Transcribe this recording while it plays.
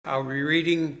I'll be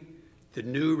reading the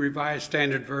New Revised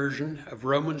Standard Version of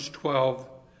Romans 12,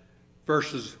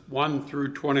 verses 1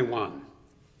 through 21.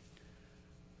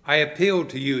 I appeal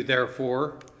to you,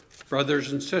 therefore,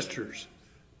 brothers and sisters,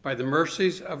 by the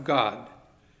mercies of God,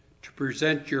 to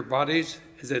present your bodies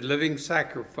as a living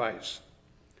sacrifice,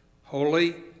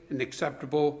 holy and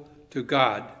acceptable to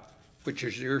God, which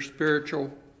is your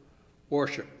spiritual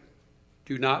worship.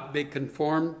 Do not be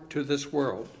conformed to this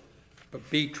world, but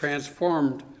be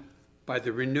transformed by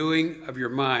the renewing of your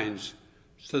minds,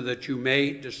 so that you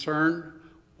may discern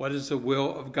what is the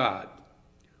will of God,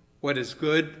 what is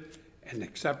good and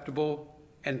acceptable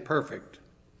and perfect.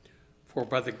 For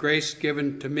by the grace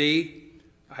given to me,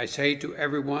 I say to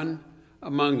everyone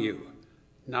among you,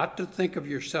 not to think of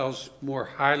yourselves more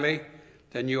highly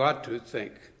than you ought to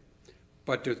think,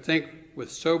 but to think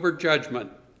with sober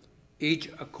judgment, each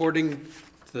according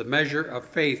to the measure of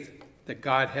faith that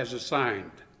God has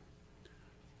assigned.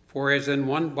 For as in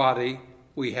one body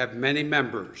we have many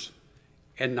members,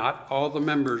 and not all the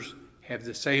members have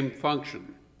the same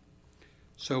function,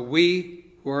 so we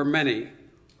who are many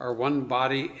are one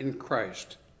body in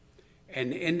Christ,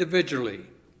 and individually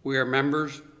we are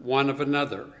members one of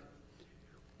another.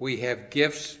 We have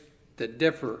gifts that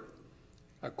differ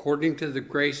according to the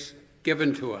grace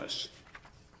given to us.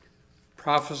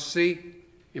 Prophecy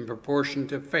in proportion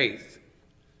to faith,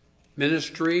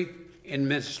 ministry in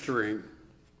ministering,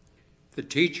 the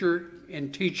teacher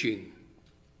in teaching,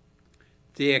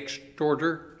 the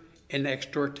exhorter in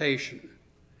exhortation,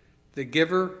 the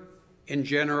giver in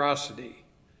generosity,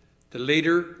 the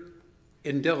leader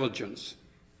in diligence,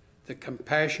 the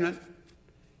compassionate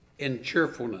in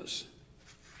cheerfulness.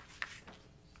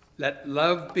 Let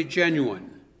love be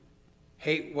genuine.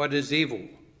 Hate what is evil.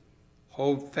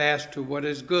 Hold fast to what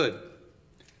is good.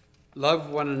 Love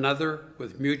one another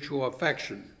with mutual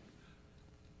affection.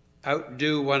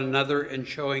 Outdo one another in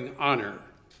showing honor.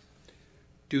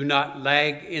 Do not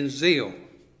lag in zeal.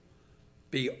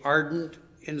 Be ardent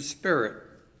in spirit.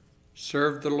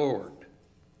 Serve the Lord.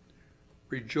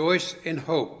 Rejoice in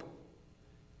hope.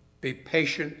 Be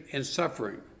patient in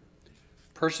suffering.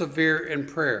 Persevere in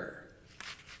prayer.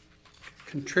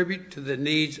 Contribute to the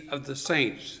needs of the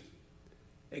saints.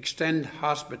 Extend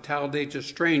hospitality to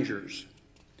strangers.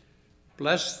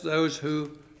 Bless those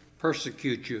who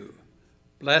persecute you.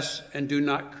 Bless and do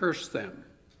not curse them.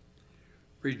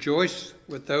 Rejoice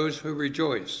with those who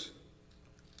rejoice.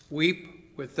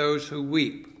 Weep with those who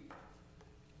weep.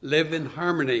 Live in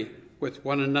harmony with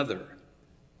one another.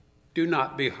 Do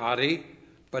not be haughty,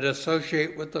 but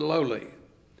associate with the lowly.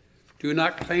 Do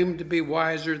not claim to be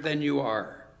wiser than you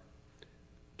are.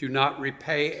 Do not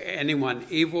repay anyone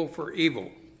evil for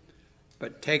evil,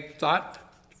 but take thought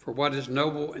for what is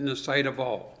noble in the sight of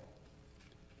all.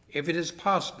 If it is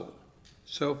possible,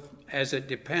 so as it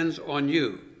depends on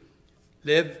you,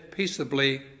 live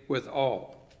peaceably with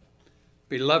all.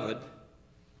 Beloved,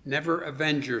 never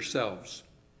avenge yourselves,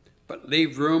 but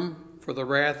leave room for the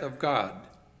wrath of God.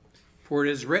 For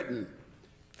it is written,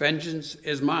 "Vengeance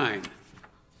is mine,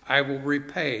 I will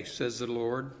repay," says the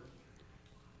Lord.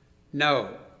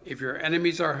 No, if your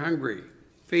enemies are hungry,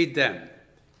 feed them.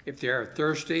 If they are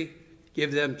thirsty,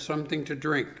 give them something to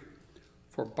drink.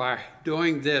 For by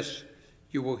doing this,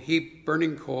 you will heap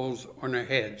burning coals on their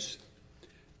heads.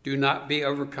 Do not be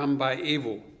overcome by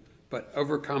evil, but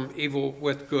overcome evil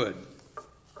with good.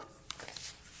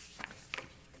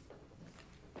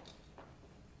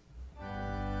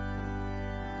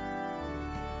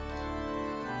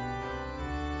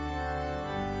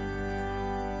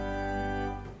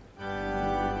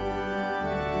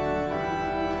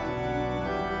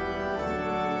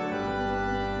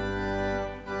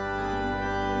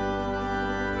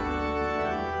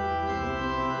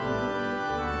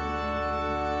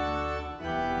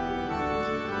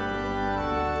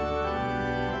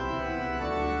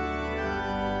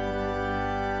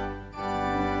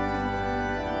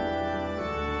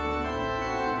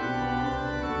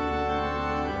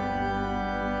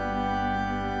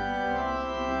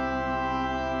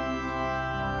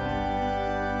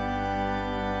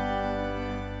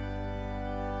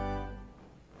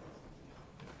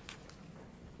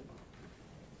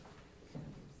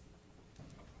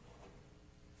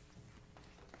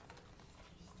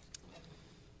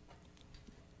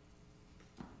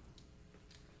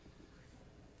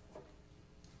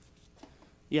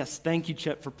 Yes, thank you,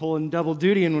 Chet, for pulling double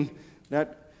duty. And when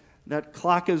that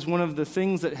clock is one of the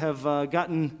things that have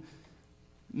gotten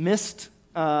missed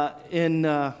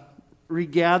in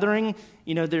regathering.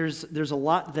 You know, there's a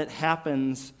lot that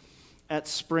happens at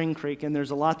Spring Creek, and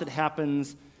there's a lot that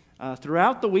happens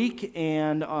throughout the week,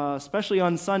 and especially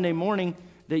on Sunday morning,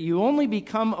 that you only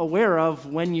become aware of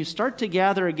when you start to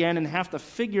gather again and have to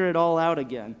figure it all out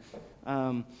again.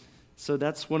 So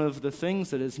that's one of the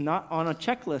things that is not on a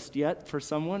checklist yet for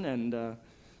someone, and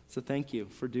so thank you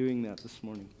for doing that this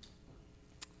morning.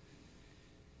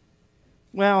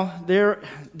 Well,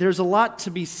 there's a lot to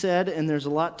be said, and there's a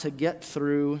lot to get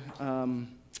through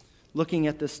looking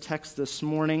at this text this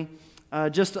morning.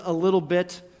 Just a little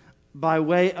bit by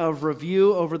way of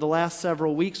review, over the last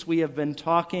several weeks, we have been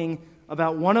talking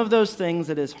about one of those things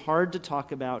that is hard to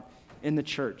talk about in the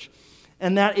church,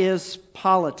 and that is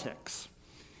politics.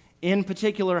 In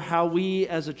particular, how we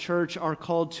as a church are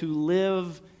called to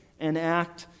live and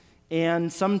act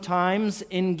and sometimes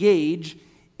engage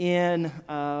in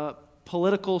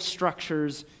political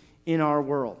structures in our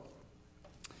world.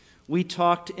 We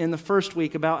talked in the first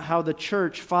week about how the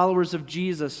church, followers of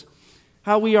Jesus,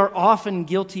 how we are often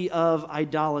guilty of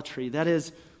idolatry. That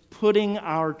is, putting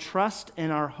our trust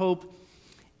and our hope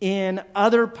in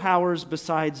other powers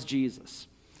besides Jesus.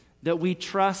 That we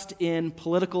trust in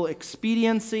political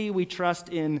expediency, we trust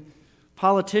in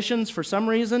politicians for some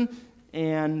reason,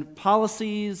 and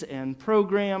policies and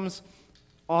programs,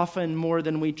 often more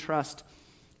than we trust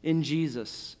in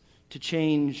Jesus to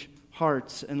change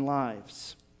hearts and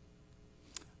lives.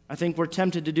 I think we're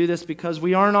tempted to do this because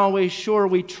we aren't always sure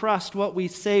we trust what we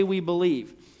say we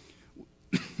believe.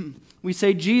 We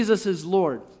say Jesus is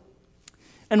Lord,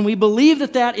 and we believe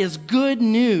that that is good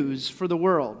news for the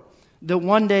world, that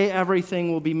one day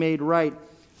everything will be made right.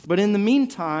 But in the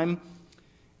meantime,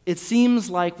 it seems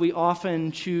like we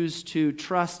often choose to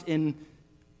trust in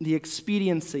the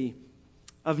expediency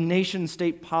of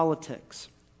nation-state politics.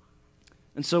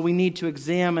 And so we need to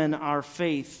examine our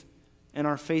faith and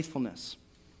our faithfulness.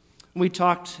 We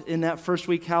talked in that first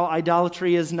week how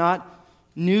idolatry is not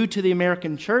new to the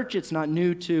American church. It's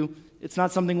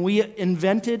not something we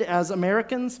invented as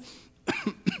Americans.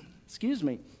 Excuse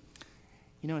me.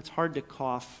 You know, it's hard to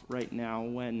cough right now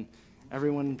when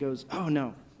everyone goes, oh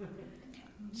no.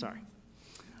 Sorry.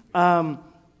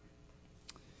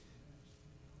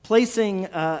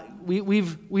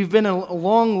 We've been in a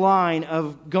long line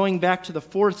of going back to the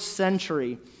 4th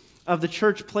century of the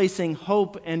church placing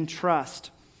hope and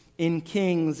trust in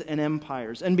kings and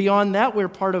empires. And beyond that, we're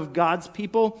part of God's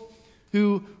people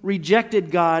who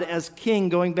rejected God as king,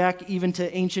 going back even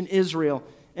to ancient Israel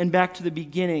and back to the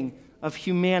beginning of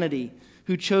humanity,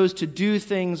 who chose to do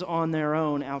things on their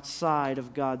own outside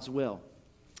of God's will.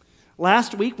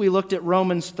 Last week, we looked at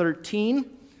Romans 13,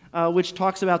 which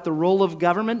talks about the role of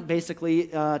government, basically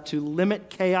to limit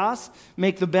chaos,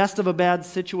 make the best of a bad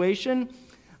situation.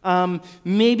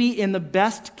 Maybe in the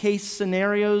best case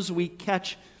scenarios, we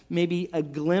catch maybe a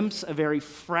glimpse, a very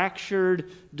fractured,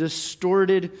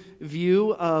 distorted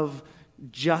view of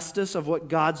justice, of what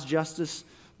God's justice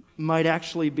might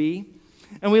actually be.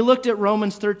 And we looked at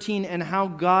Romans 13 and how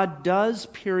God does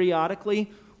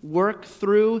periodically work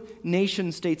through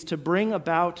nation states to bring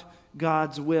about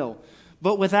God's will,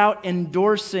 but without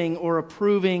endorsing or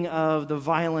approving of the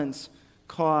violence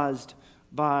caused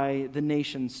by the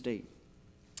nation state.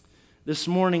 This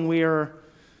morning we are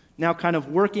now kind of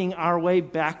working our way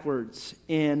backwards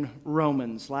in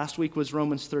Romans. Last week was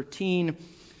Romans 13,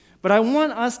 but I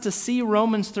want us to see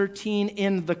Romans 13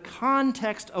 in the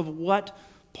context of what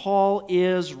Paul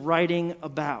is writing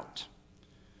about.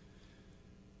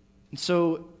 And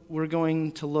so we're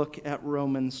going to look at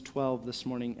Romans 12 this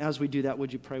morning. As we do that,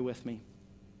 would you pray with me?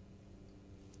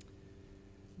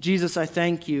 Jesus, I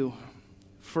thank you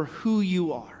for who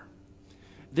you are,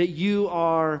 that you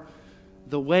are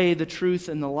the way, the truth,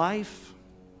 and the life,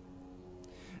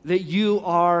 that you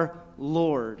are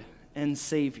Lord and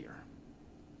Savior.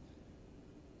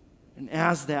 And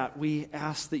as that, we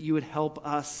ask that you would help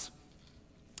us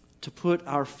to put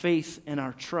our faith and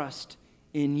our trust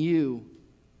in you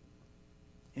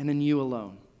and in you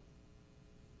alone.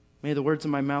 May the words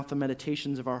of my mouth, the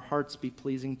meditations of our hearts be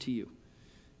pleasing to you.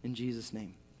 In Jesus'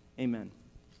 name, amen.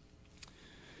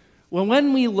 Well,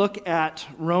 when we look at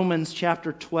Romans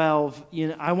chapter 12,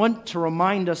 I want to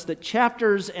remind us that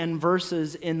chapters and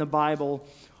verses in the Bible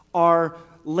are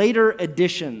later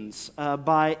additions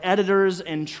by editors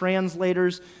and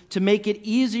translators to make it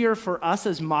easier for us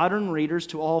as modern readers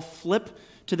to all flip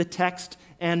to the text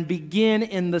and begin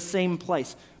in the same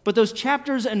place. But those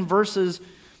chapters and verses,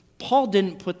 Paul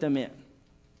didn't put them in,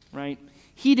 right?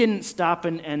 He didn't stop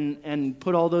and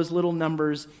put all those little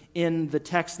numbers in the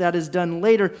text. That is done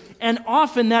later. And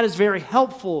often that is very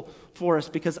helpful for us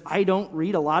because I don't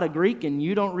read a lot of Greek and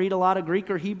you don't read a lot of Greek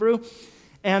or Hebrew.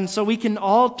 And so we can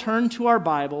all turn to our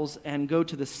Bibles and go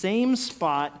to the same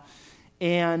spot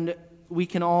and we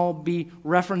can all be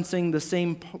referencing the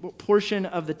same portion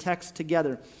of the text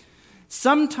together.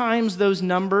 Sometimes those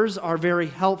numbers are very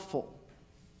helpful,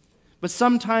 but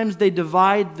sometimes they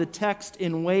divide the text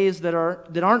in ways that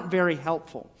aren't very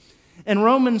helpful. And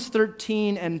Romans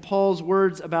 13 and Paul's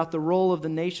words about the role of the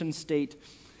nation state,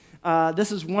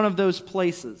 this is one of those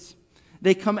places.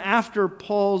 They come after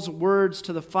Paul's words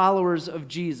to the followers of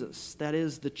Jesus, that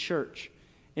is, the church,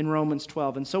 in Romans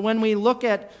 12. And so when we look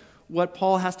at what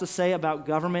Paul has to say about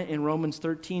government in Romans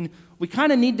 13, we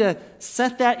kind of need to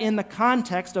set that in the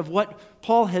context of what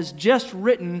Paul has just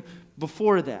written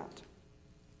before that.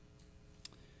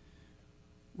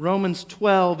 Romans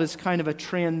 12 is kind of a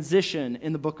transition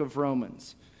in the book of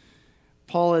Romans.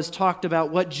 Paul has talked about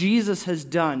what Jesus has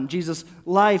done, Jesus'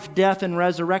 life, death, and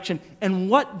resurrection, and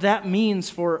what that means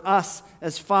for us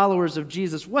as followers of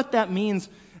Jesus, what that means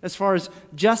as far as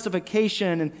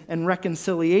justification and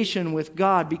reconciliation with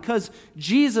God, because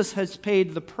Jesus has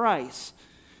paid the price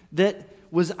that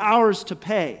was ours to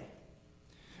pay.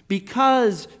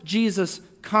 Because Jesus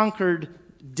conquered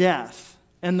death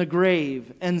and the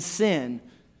grave and sin,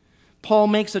 Paul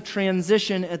makes a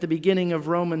transition at the beginning of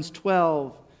Romans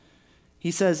 12.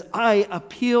 He says, I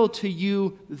appeal to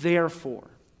you, therefore.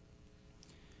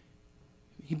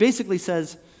 He basically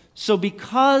says, so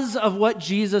because of what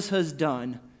Jesus has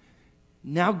done,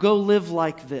 now go live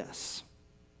like this.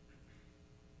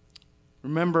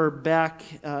 Remember back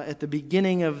at the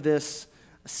beginning of this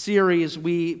series,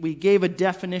 we gave a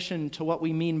definition to what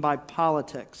we mean by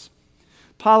politics.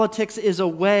 Politics is a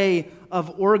way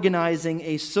of organizing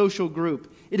a social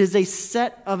group. It is a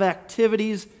set of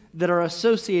activities that are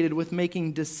associated with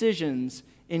making decisions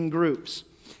in groups.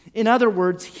 In other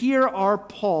words, here are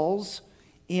Paul's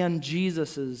and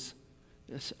Jesus's,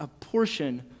 a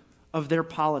portion of their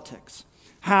politics.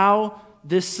 How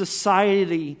this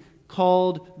society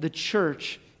called the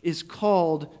church is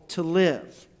called to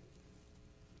live.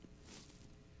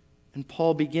 And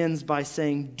Paul begins by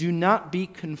saying, do not be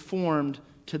conformed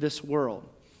to this world.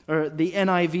 Or the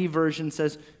NIV version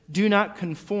says, do not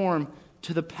conform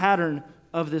to the pattern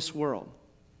of this world.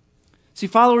 See,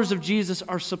 followers of Jesus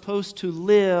are supposed to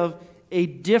live a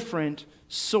different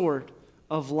sort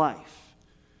of life.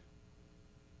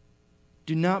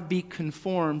 Do not be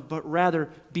conformed, but rather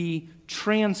be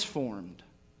transformed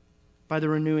by the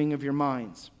renewing of your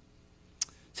minds.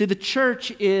 See, the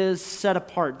church is set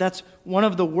apart. That's one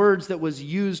of the words that was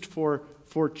used for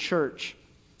church.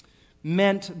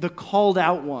 Meant the called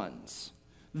out ones.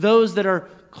 Those that are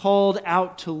called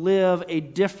out to live a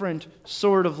different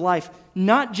sort of life.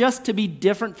 Not just to be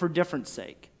different for different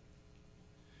sake.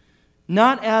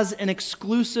 Not as an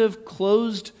exclusive,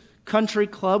 closed country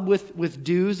club with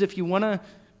dues. If you want to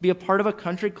be a part of a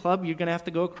country club, you're going to have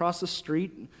to go across the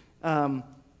street. But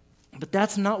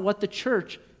that's not what the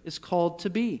church is called to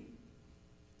be.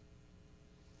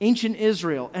 Ancient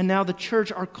Israel and now the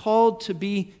church are called to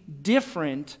be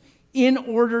different in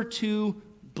order to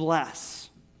bless.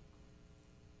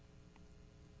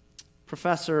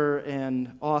 Professor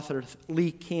and author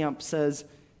Lee Camp says,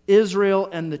 Israel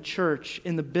and the church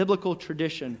in the biblical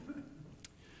tradition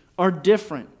are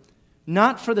different,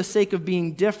 not for the sake of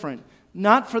being different,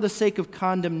 not for the sake of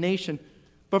condemnation,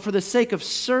 but for the sake of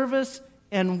service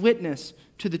and witness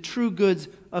to the true goods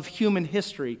of human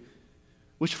history,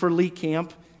 which for Lee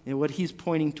Camp, and what he's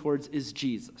pointing towards is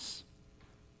Jesus.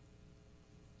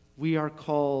 We are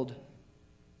called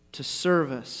to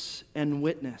service and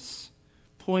witness,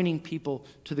 pointing people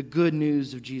to the good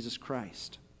news of Jesus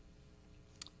Christ.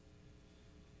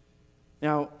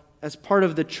 Now, as part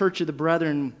of the Church of the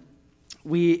Brethren,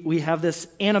 we have this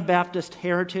Anabaptist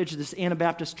heritage, this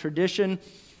Anabaptist tradition,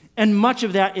 and much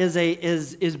of that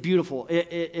is beautiful.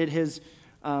 It has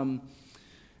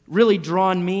really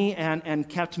drawn me and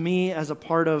kept me as a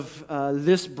part of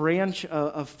this branch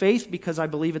of faith, because I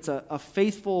believe it's a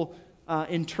faithful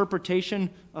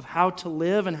interpretation of how to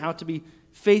live and how to be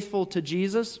faithful to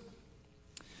Jesus.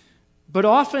 But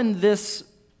often this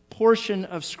portion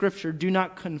of Scripture, do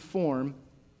not conform,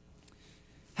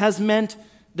 has meant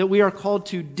that we are called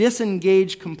to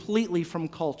disengage completely from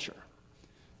culture.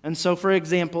 And so, for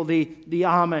example, the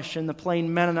Amish and the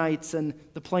Plain Mennonites and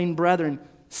the Plain Brethren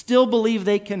still believe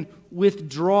they can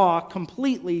withdraw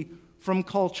completely from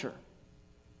culture.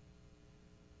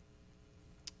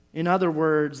 In other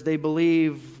words, they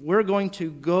believe we're going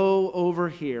to go over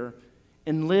here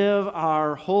and live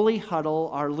our holy huddle,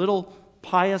 our little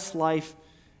pious life,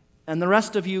 and the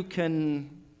rest of you can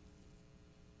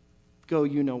go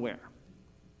you know where.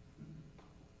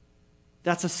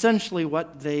 That's essentially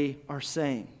what they are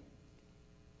saying.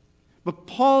 But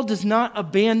Paul does not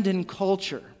abandon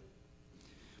culture.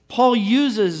 Paul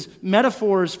uses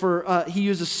metaphors he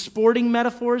uses sporting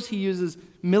metaphors, he uses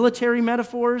military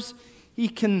metaphors. He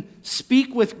can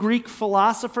speak with Greek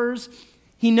philosophers.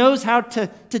 He knows how to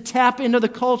tap into the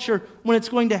culture when it's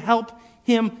going to help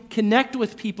him connect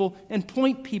with people and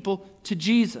point people to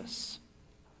Jesus.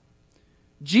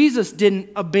 Jesus didn't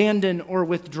abandon or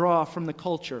withdraw from the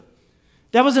culture.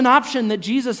 That was an option that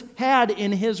Jesus had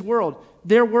in his world.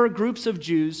 There were groups of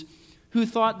Jews who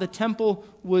thought the temple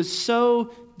was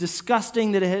so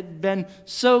disgusting, that it had been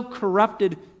so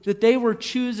corrupted, that they were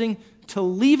choosing to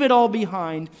leave it all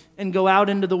behind and go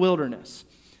out into the wilderness.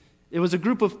 It was a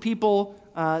group of people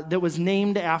that was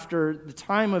named after the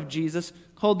time of Jesus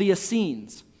called the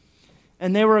Essenes.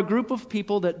 And they were a group of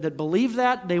people that believed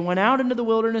that. They went out into the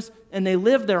wilderness and they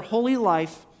lived their holy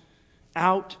life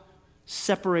out,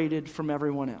 separated from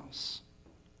everyone else.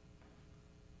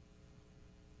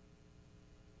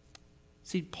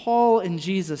 See, Paul and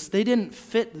Jesus, they didn't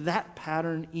fit that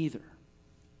pattern either.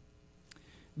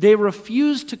 They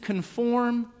refused to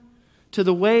conform to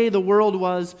the way the world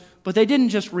was, but they didn't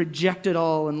just reject it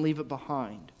all and leave it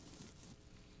behind.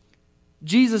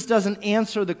 Jesus doesn't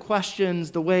answer the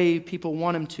questions the way people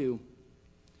want him to.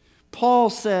 Paul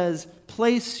says,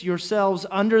 place yourselves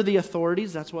under the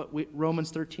authorities. That's what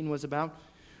Romans 13 was about.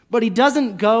 But he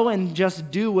doesn't go and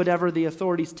just do whatever the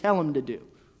authorities tell him to do.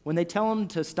 When they tell him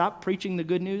to stop preaching the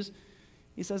good news,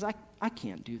 he says, I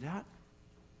can't do that.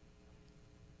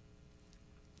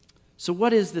 So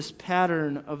what is this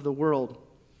pattern of the world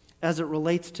as it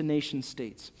relates to nation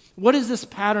states? What is this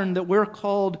pattern that we're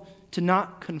called to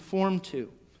not conform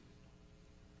to?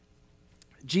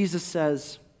 Jesus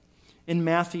says in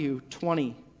Matthew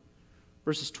 20,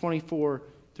 verses 24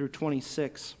 through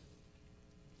 26,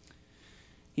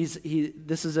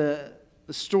 this is a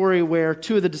story where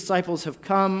two of the disciples have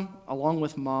come along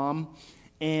with mom,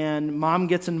 and mom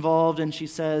gets involved and she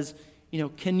says,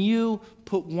 can you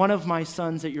put one of my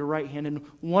sons at your right hand and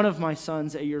one of my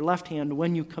sons at your left hand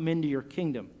when you come into your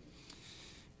kingdom?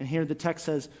 And here the text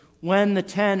says, when the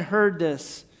 10 heard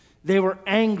this, they were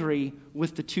angry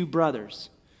with the two brothers.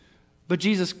 But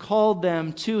Jesus called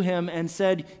them to him and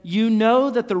said, you know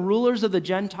that the rulers of the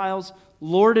Gentiles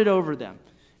lord it over them,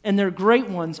 and their great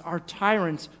ones are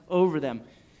tyrants over them.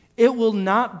 It will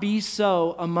not be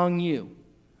so among you,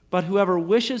 but whoever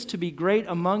wishes to be great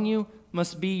among you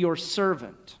must be your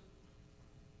servant.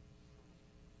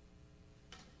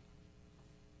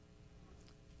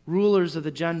 Rulers of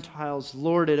the Gentiles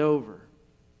lord it over,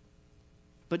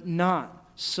 but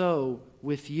not so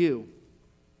with you.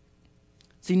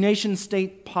 See,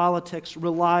 nation-state politics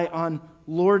rely on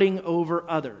lording over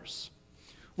others.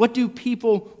 What do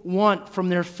people want from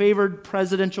their favored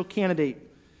presidential candidate?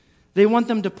 They want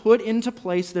them to put into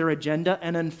place their agenda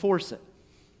and enforce it.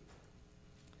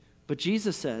 But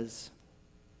Jesus says,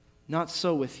 not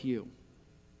so with you.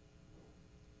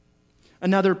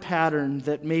 Another pattern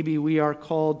that maybe we are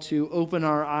called to open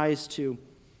our eyes to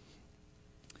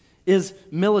is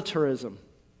militarism,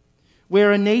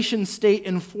 where a nation-state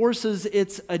enforces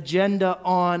its agenda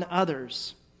on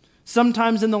others,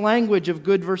 sometimes in the language of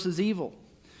good versus evil,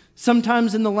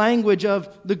 sometimes in the language of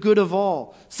the good of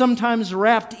all, sometimes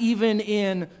wrapped even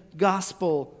in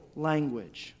gospel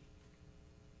language.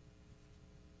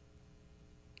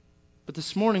 But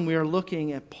this morning we are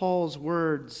looking at Paul's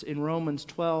words in Romans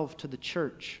 12 to the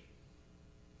church.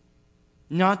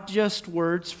 Not just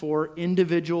words for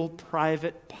individual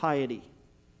private piety.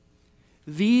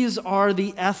 These are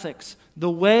the ethics,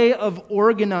 the way of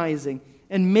organizing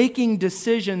and making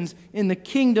decisions in the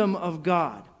kingdom of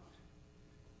God.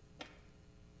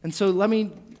 And so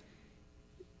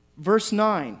verse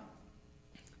 9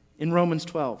 in Romans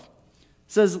 12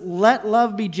 says, let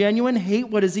love be genuine, hate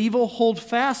what is evil, hold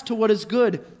fast to what is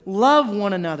good, love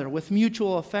one another with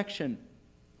mutual affection.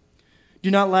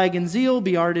 Do not lag in zeal,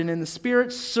 be ardent in the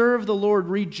Spirit, serve the Lord,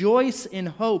 rejoice in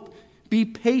hope, be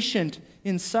patient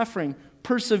in suffering,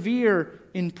 persevere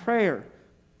in prayer,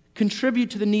 contribute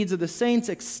to the needs of the saints,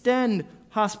 extend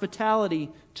hospitality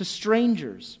to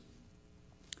strangers.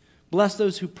 Bless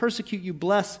those who persecute you,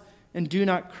 bless and do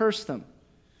not curse them.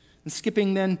 And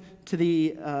skipping then to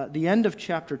the end of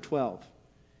chapter 12.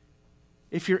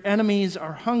 If your enemies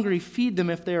are hungry, feed them.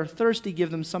 If they are thirsty,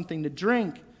 give them something to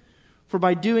drink. For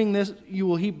by doing this, you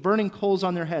will heap burning coals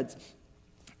on their heads.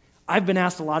 I've been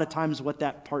asked a lot of times what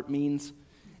that part means,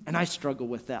 and I struggle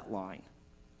with that line.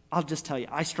 I'll just tell you,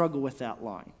 I struggle with that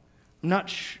line. I'm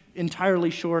not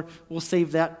entirely sure. We'll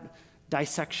save that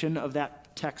dissection of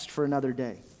that text for another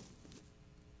day.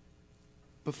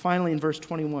 But finally in verse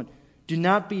 21, do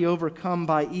not be overcome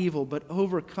by evil, but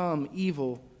overcome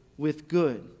evil with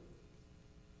good.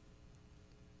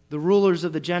 the rulers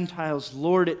of the Gentiles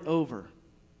lord it over.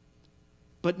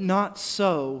 But not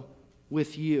so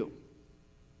with you.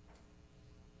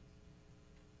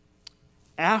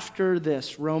 After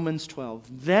this, Romans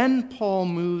 12, then Paul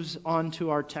moves on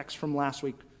to our text from last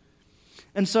week.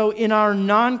 And so in our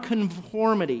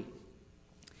nonconformity,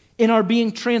 in our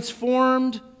being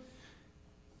transformed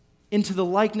into the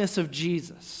likeness of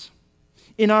Jesus,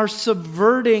 in our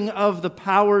subverting of the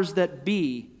powers that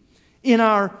be, in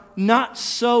our not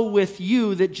so with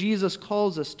you that Jesus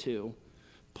calls us to,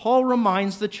 Paul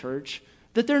reminds the church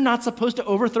that they're not supposed to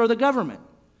overthrow the government.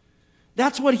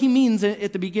 That's what he means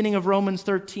at the beginning of Romans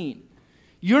 13.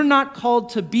 You're not called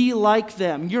to be like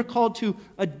them. You're called to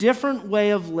a different way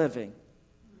of living.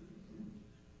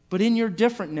 But in your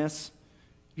differentness,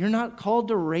 you're not called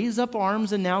to raise up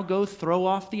arms and now go throw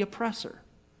off the oppressor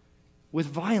with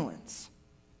violence.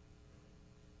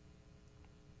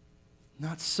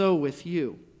 Not so with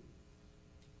you.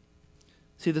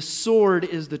 See, the sword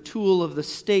is the tool of the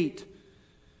state,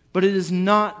 but it is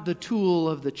not the tool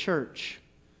of the church.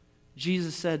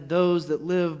 Jesus said, those that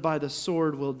live by the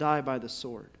sword will die by the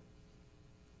sword.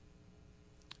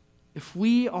 If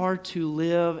we are to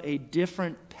live a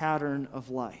different pattern of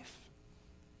life,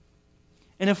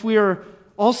 and if we are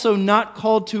also not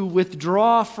called to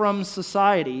withdraw from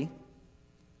society,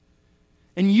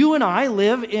 and you and I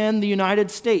live in the United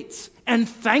States, and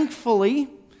thankfully,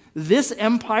 this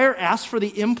empire asks for the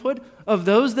input of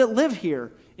those that live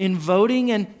here in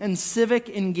voting and civic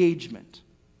engagement.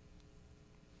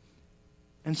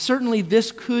 And certainly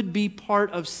this could be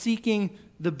part of seeking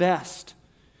the best,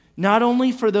 not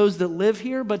only for those that live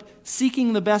here, but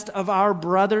seeking the best of our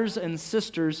brothers and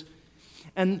sisters.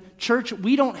 And church,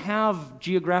 we don't have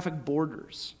geographic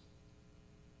borders.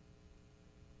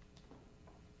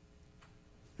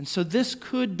 And so this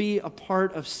could be a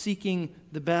part of seeking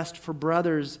the best for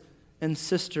brothers and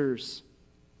sisters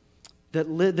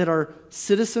that are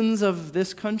citizens of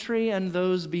this country and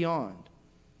those beyond.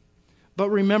 But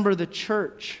remember, the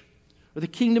church, or the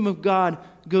kingdom of God,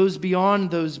 goes beyond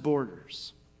those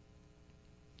borders.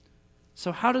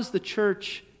 So how does the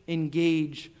church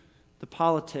engage the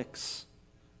politics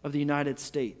of the United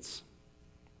States?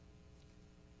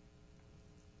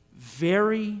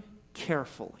 Very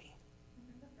carefully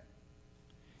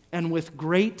and with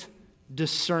great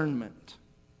discernment.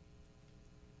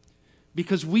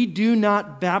 Because we do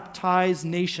not baptize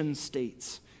nation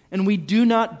states, and we do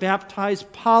not baptize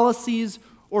policies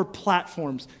or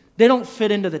platforms. They don't fit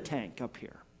into the tank up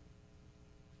here.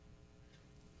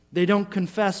 They don't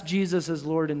confess Jesus as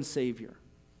Lord and Savior.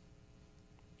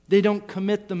 They don't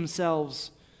commit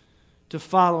themselves to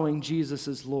following Jesus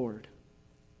as Lord.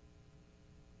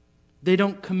 They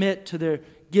don't commit to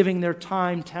giving their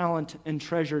time, talent, and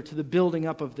treasure to the building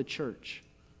up of the church.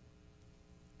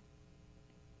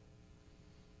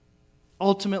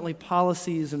 Ultimately,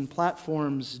 policies and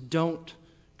platforms don't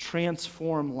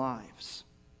transform lives.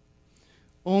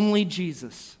 Only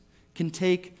Jesus can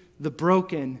take the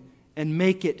broken and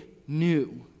make it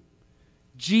new.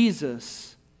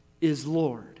 Jesus is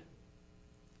Lord.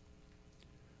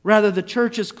 Rather, the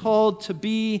church is called to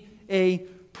be a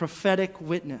prophetic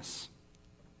witness,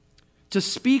 to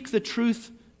speak the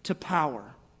truth to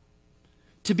power,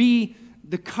 to be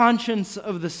the conscience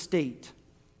of the state.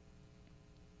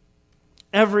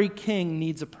 Every king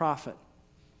needs a prophet.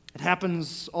 It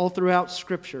happens all throughout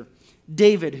Scripture.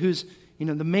 David, who's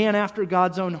the man after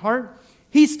God's own heart,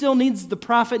 he still needs the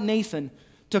prophet Nathan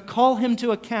to call him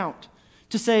to account,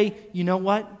 to say, you know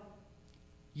what?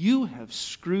 You have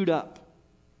screwed up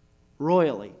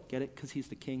royally. Get it? Because he's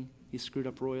the king. He screwed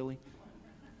up royally.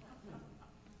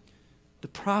 The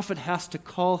prophet has to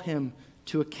call him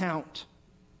to account.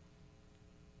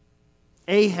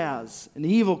 Ahaz, an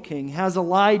evil king, has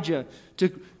Elijah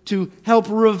to help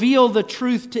reveal the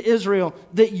truth to Israel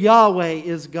that Yahweh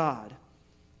is God.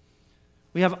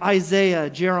 We have Isaiah,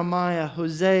 Jeremiah,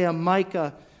 Hosea,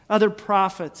 Micah, other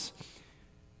prophets,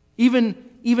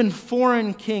 even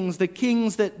foreign kings, the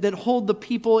kings that hold the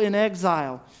people in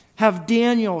exile, have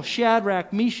Daniel,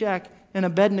 Shadrach, Meshach, and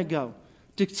Abednego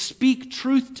to speak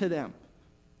truth to them,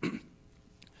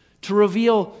 to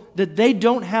reveal that they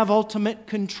don't have ultimate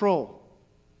control.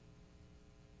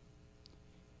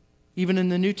 Even in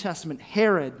the New Testament,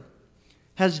 Herod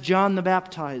has John the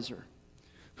Baptizer,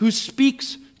 who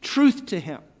speaks truth to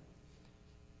him.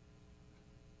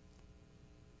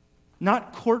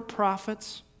 Not court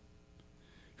prophets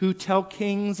who tell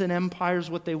kings and empires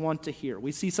what they want to hear.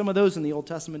 We see some of those in the Old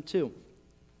Testament too.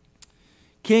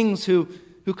 Kings who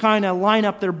kind of line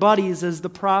up their buddies as the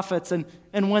prophets, and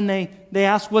when they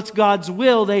ask what's God's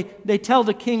will, they tell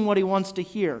the king what he wants to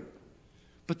hear.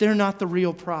 but they're not the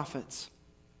real prophets.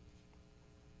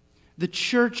 The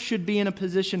church should be in a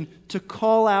position to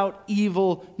call out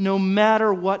evil no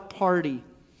matter what party.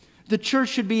 The church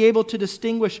should be able to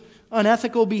distinguish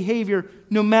unethical behavior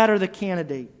no matter the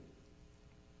candidate.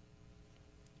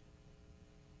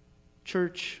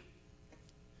 Church,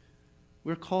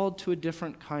 we're called to a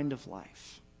different kind of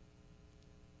life.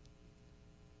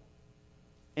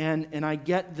 And I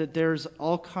get that there's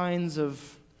all kinds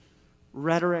of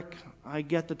rhetoric. I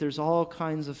get that there's all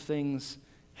kinds of things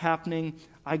happening.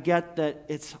 I get that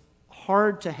it's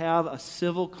hard to have a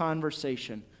civil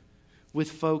conversation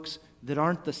with folks that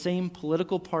aren't the same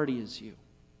political party as you.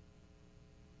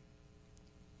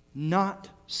 Not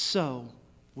so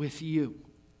with you.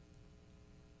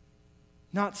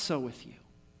 Not so with you.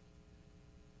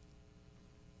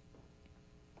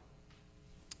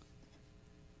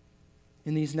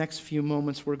 In these next few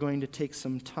moments, we're going to take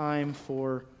some time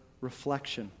for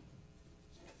reflection.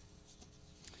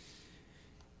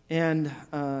 And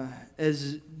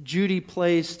as Judy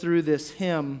plays through this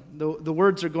hymn, the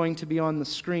words are going to be on the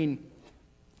screen.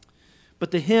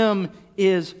 But the hymn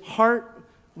is Heart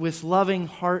with Loving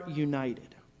Heart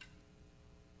United.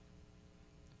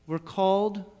 We're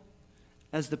called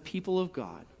as the people of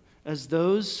God, as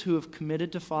those who have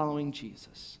committed to following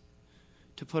Jesus,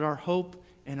 to put our hope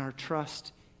and our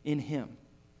trust in Him,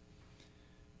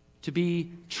 to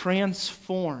be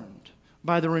transformed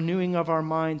by the renewing of our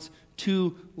minds,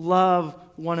 to love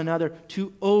one another,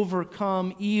 to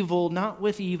overcome evil, not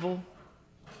with evil,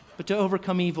 but to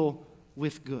overcome evil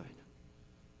with good.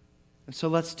 And so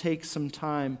let's take some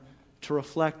time to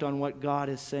reflect on what God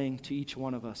is saying to each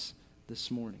one of us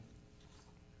this morning.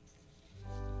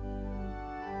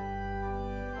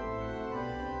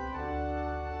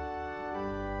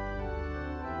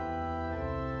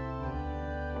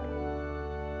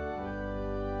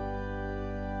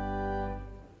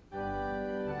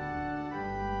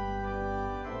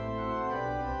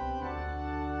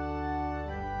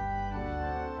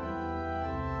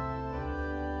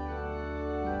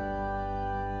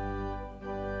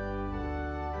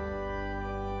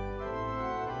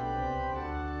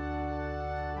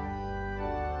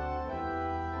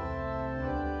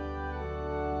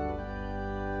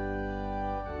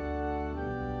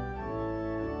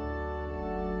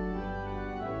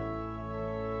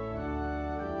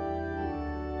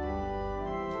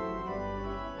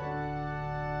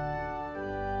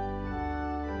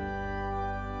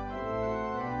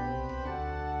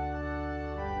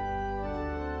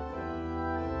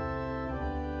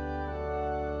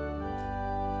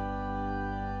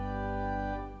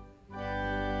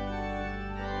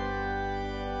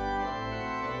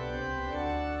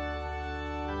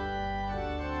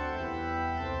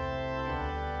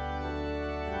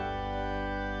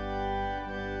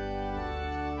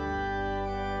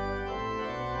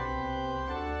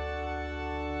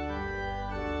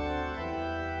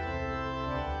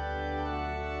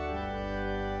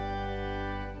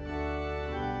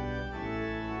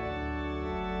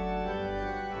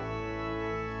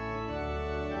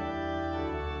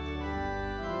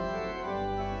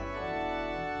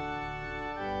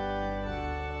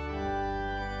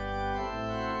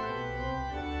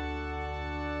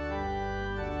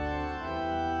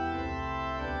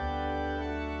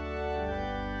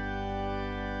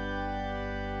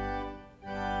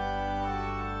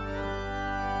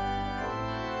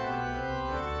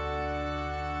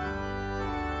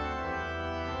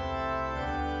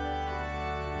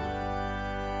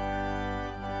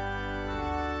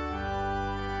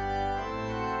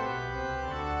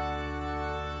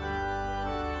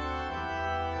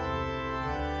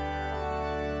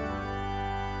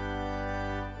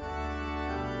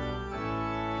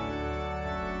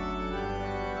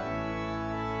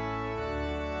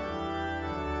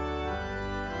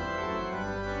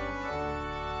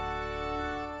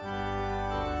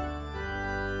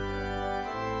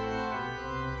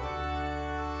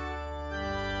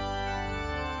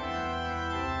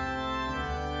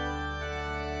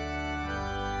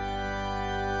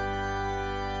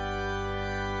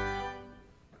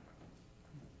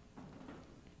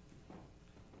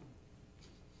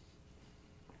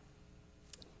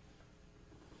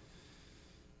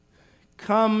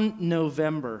 Come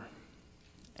November,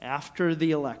 after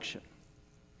the election,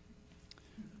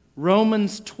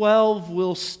 Romans 12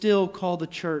 will still call the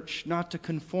church not to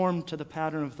conform to the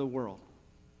pattern of the world.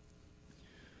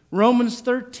 Romans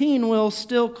 13 will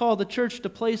still call the church to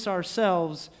place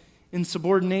ourselves in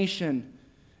subordination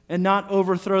and not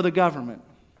overthrow the government.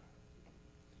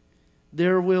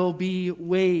 There will be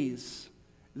ways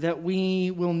that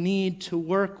we will need to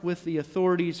work with the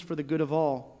authorities for the good of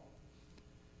all.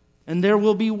 And there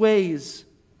will be ways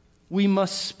we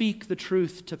must speak the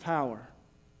truth to power.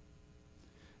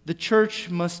 The church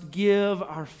must give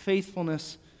our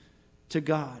faithfulness to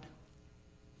God.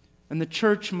 And the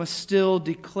church must still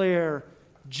declare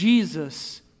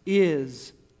Jesus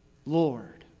is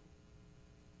Lord.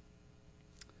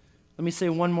 Let me say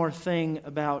one more thing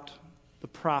about the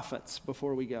prophets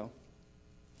before we go.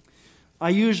 I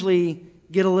usually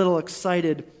get a little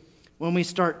excited when we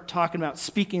start talking about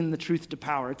speaking the truth to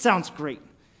power. It sounds great.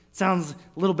 It sounds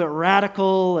a little bit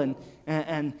radical, and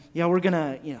we're going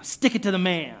to stick it to the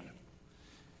man.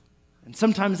 And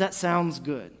sometimes that sounds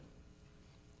good.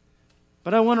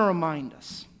 But I want to remind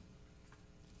us,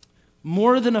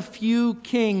 more than a few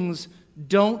kings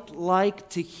don't like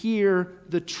to hear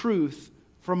the truth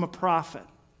from a prophet.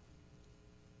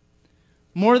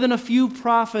 More than a few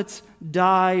prophets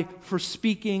die for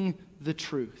speaking the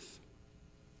truth.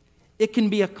 It can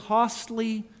be a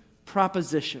costly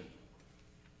proposition.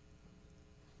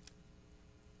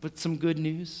 But some good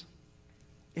news,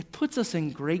 it puts us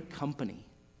in great company.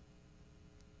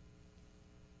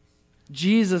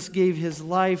 Jesus gave his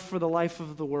life for the life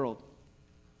of the world.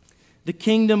 The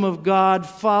kingdom of God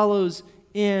follows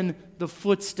in the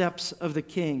footsteps of the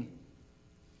King.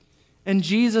 And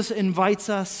Jesus invites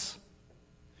us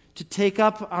to take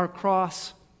up our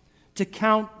cross, to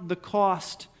count the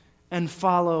cost, and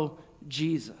follow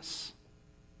Jesus.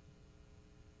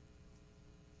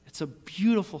 It's a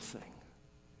beautiful thing.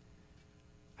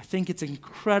 I think it's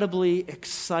incredibly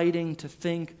exciting to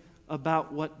think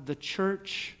about what the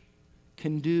church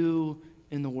can do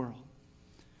in the world.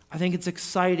 I think it's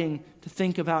exciting to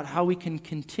think about how we can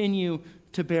continue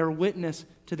to bear witness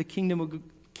to the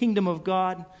kingdom of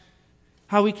God,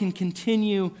 how we can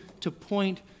continue to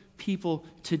point people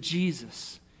to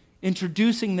Jesus,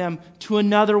 introducing them to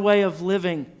another way of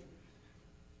living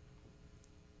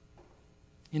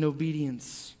in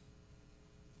obedience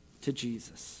to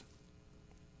Jesus.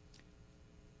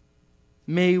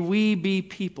 May we be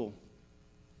people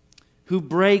who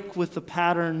break with the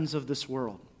patterns of this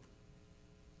world.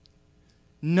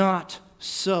 Not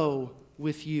so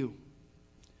with you.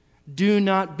 Do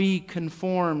not be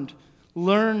conformed.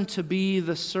 Learn to be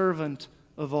the servant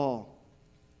of all.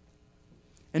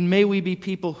 And may we be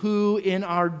people who, in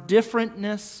our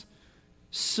differentness,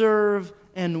 serve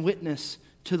and witness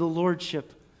to the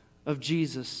lordship of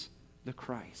Jesus the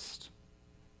Christ.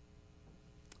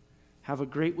 Have a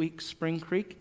great week, Spring Creek.